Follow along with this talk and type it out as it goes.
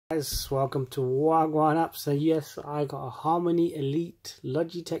Guys, welcome to Wagwan Up. So yes, I got a Harmony Elite,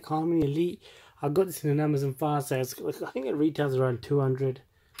 Logitech Harmony Elite. I got this in an Amazon fire sale. I think it retails around 200.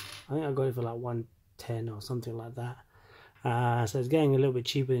 I think I got it for like 110 or something like that. So it's getting a little bit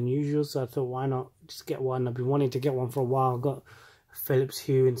cheaper than usual. So I thought, why not just get one? I've been wanting to get one for a while. I've got Philips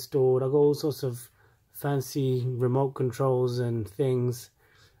Hue installed. I've got all sorts of fancy remote controls and things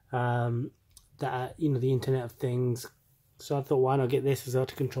that are, you know, the Internet of Things. So I thought, why not get this as well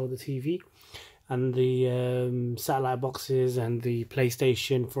to control the TV and the satellite boxes and the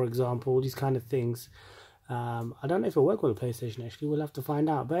PlayStation, for example, all these kind of things. I don't know if it'll work with the PlayStation, actually. We'll have to find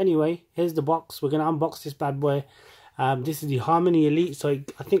out. But anyway, here's the box. We're going to unbox this bad boy. This is the Harmony Elite. So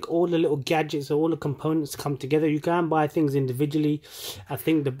I think all the little gadgets, or all the components come together. You can buy things individually. I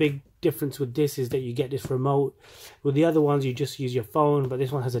think the big difference with this is that you get this remote. With the other ones, you just use your phone, but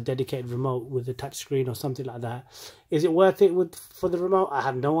this one has a dedicated remote with a touch screen or something like that. Is it worth it for the remote? I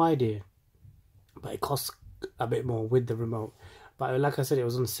have no idea, but it costs a bit more with the remote. But like I said, it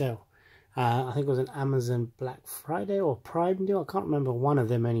was on sale. I think it was an Amazon Black Friday or Prime deal. I can't remember, one of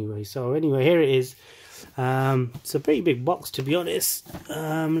them anyway. So anyway, here it is. It's a pretty big box, to be honest.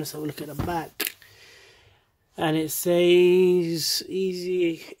 Let's have a look at the back. And it says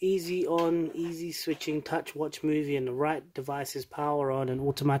easy on, easy switching, touch, watch movie, and the right devices power on and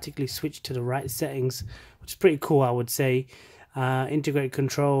automatically switch to the right settings, which is pretty cool, I would say. Integrated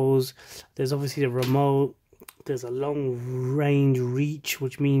controls. There's obviously the remote. There's a long range reach,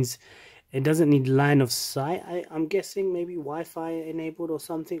 which means it doesn't need line of sight. I'm guessing maybe Wi-Fi enabled or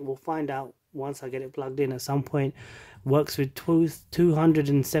something. We'll find out once I get it plugged in at some point. Works with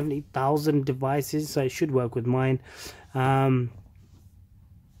 270,000 devices, so it should work with mine.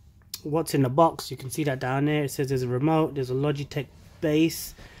 What's in the box? You can see that down there. It says there's a remote, there's a Logitech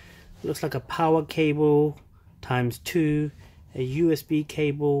base, looks like a power cable ×2, a USB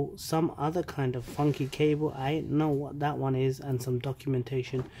cable, some other kind of funky cable, I don't know what that one is, and some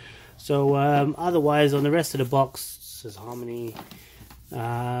documentation. So otherwise, on the rest of the box, it says Harmony,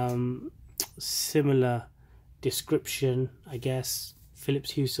 similar description, I guess.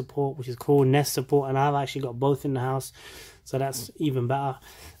 Philips Hue support, which is cool. Nest support, and I've actually got both in the house, so that's even better.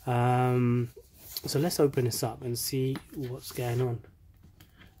 So let's open this up and see what's going on.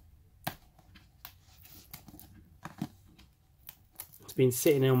 It's been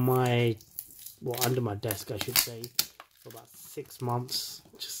sitting on my, well, under my desk, I should say, for about 6 months.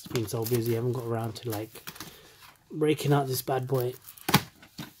 Just been so busy, I haven't got around to like breaking out this bad boy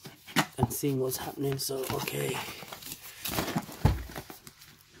and seeing what's happening. So okay,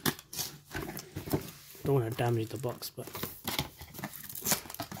 don't want to damage the box, but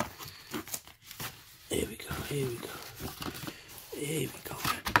here we go, here we go, here we go.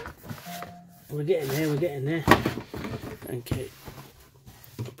 We're getting there, we're getting there. Okay,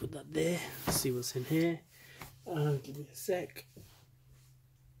 I'll put that there. Let's see what's in here. Give me a sec.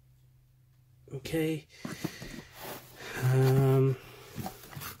 Okay. Let's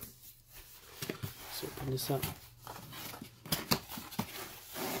open this up.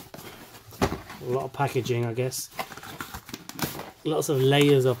 A lot of packaging, I guess. Lots of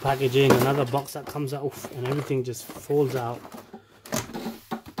layers of packaging. Another box that comes out, oof, and everything just falls out.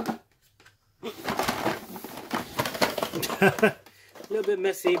 A little bit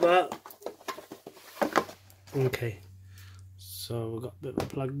messy, but okay. So we've got a bit of a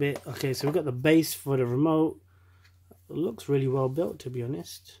plug bit. Okay, so we've got the base for the remote. It looks really well built, to be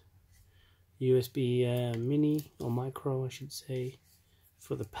honest. USB mini or micro, I should say,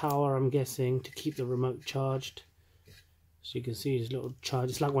 for the power, I'm guessing, to keep the remote charged. So you can see this little charge.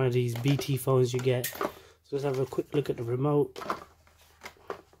 It's like one of these BT phones you get. So let's have a quick look at the remote.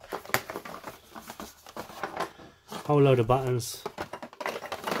 Whole load of buttons.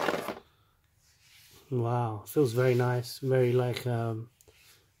 Wow, feels very nice. Very like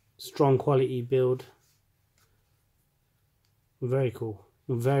strong quality build. Very cool.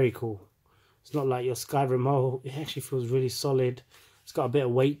 Very cool. It's not like your Sky remote. It actually feels really solid. It's got a bit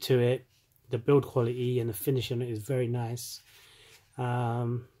of weight to it. The build quality and the finish on it is very nice.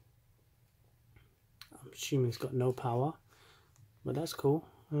 I'm assuming it's got no power, but that's cool.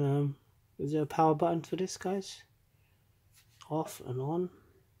 Is there a power button for this, guys? Off and on.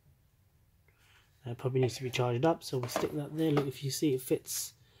 It probably needs to be charged up, so we'll stick that there. Look, if you see, it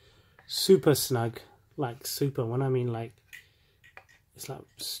fits super snug. Like super, when I mean like, it's like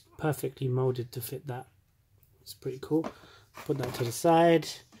perfectly molded to fit that. It's pretty cool. Put that to the side.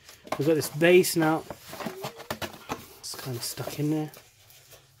 We've got this base now. It's kind of stuck in there.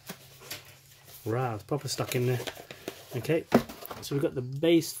 Wow, it's proper stuck in there. Okay, so we've got the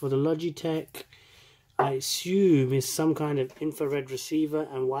base for the Logitech. I assume is some kind of infrared receiver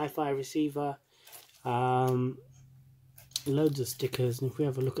and Wi-Fi receiver. Loads of stickers, and if we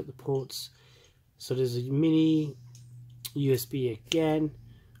have a look at the ports, so there's a mini USB again,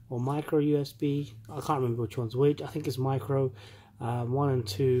 or micro USB. I can't remember which one's which. I think it's micro. 1 and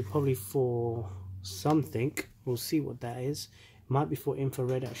 2, probably for something. We'll see what that is. It might be for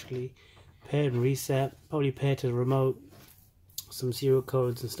infrared actually. Pair and reset, probably pair to the remote. Some serial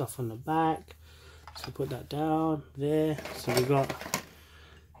codes and stuff on the back. So put that down there. So we've got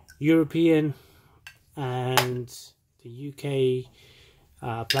European and the UK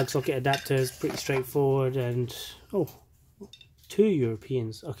plug socket adapters, pretty straightforward. And oh, 2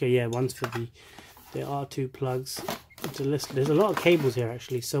 Europeans. Okay, yeah, one's for there are 2 plugs. There's a lot of cables here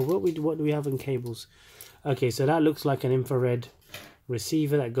actually. So what do we have in cables? Okay, so that looks like an infrared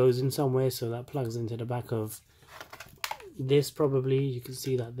receiver that goes in somewhere, so that plugs into the back of this probably. You can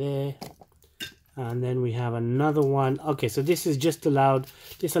see that there. And then we have another one. Okay, so this is just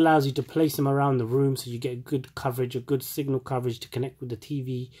this allows you to place them around the room so you get good coverage, a good signal coverage to connect with the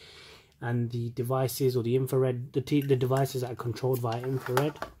TV and the devices, or the infrared, the devices that are controlled via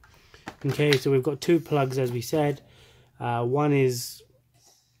infrared. Okay, so we've got 2 plugs as we said. One is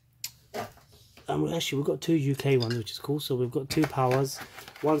actually we've got 2 UK ones, which is cool. So we've got 2 powers.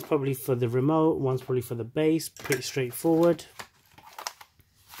 One's probably for the remote, one's probably for the base. Pretty straightforward.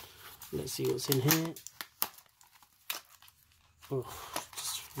 Let's see what's in here. Oh,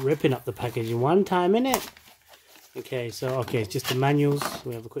 just ripping up the packaging one time, innit? Okay, so it's just the manuals.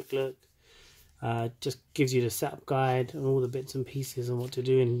 We have a quick look. Just gives you the setup guide and all the bits and pieces and what to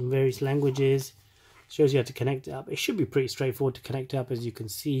do in various languages. Shows you how to connect it up. It should be pretty straightforward to connect it up, as you can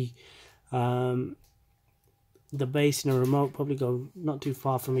see. The base and the remote probably go not too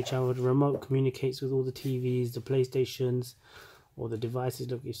far from each other. The remote communicates with all the TVs, the PlayStations, or the devices.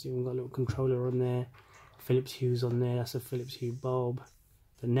 Look, you see we've got a little controller on there. Philips Hue's on there. That's a Philips Hue bulb.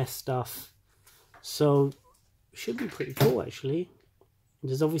 The Nest stuff. So should be pretty cool actually.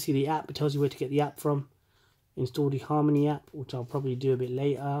 There's obviously the app. It tells you where to get the app from. Install the Harmony app, which I'll probably do a bit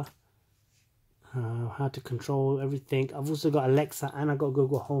later. How to control everything. I've also got Alexa and I've got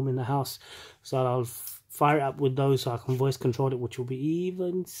Google Home in the house, so I'll fire it up with those so I can voice control it, which will be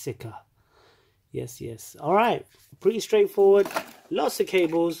even sicker. Yes. Alright, pretty straightforward. Lots of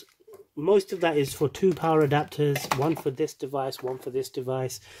cables. Most of that is for 2 power adapters, one for this device, one for this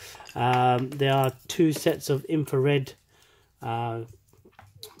device. There are 2 sets of infrared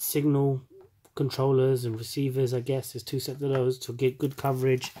signal controllers and receivers. I guess there's 2 sets of those to get good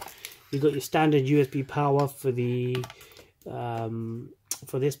coverage. You've got your standard USB power for the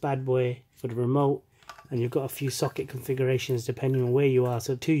for this bad boy, for the remote, and you've got a few socket configurations depending on where you are.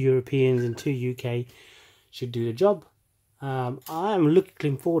 So 2 Europeans and 2 UK should do the job. I am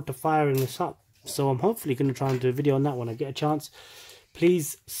looking forward to firing this up, so I'm hopefully going to try and do a video on that when I get a chance.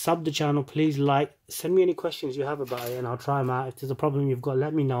 Please sub the channel, please like, send me any questions you have about it and I'll try them out. If there's a problem you've got,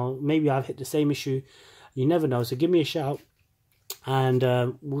 let me know. Maybe I've hit the same issue, you never know, so give me a shout. And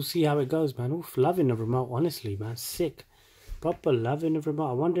we'll see how it goes, man. Oof, loving the remote, honestly, man. Sick. Proper loving the remote.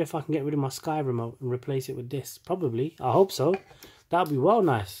 I wonder if I can get rid of my Sky remote and replace it with this. Probably. I hope so. That'd be well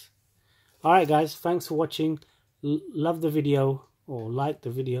nice. Alright, guys. Thanks for watching. Love the video, or like the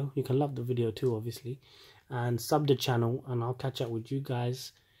video. You can love the video too, obviously. And sub the channel. And I'll catch up with you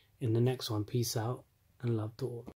guys in the next one. Peace out. And love to all.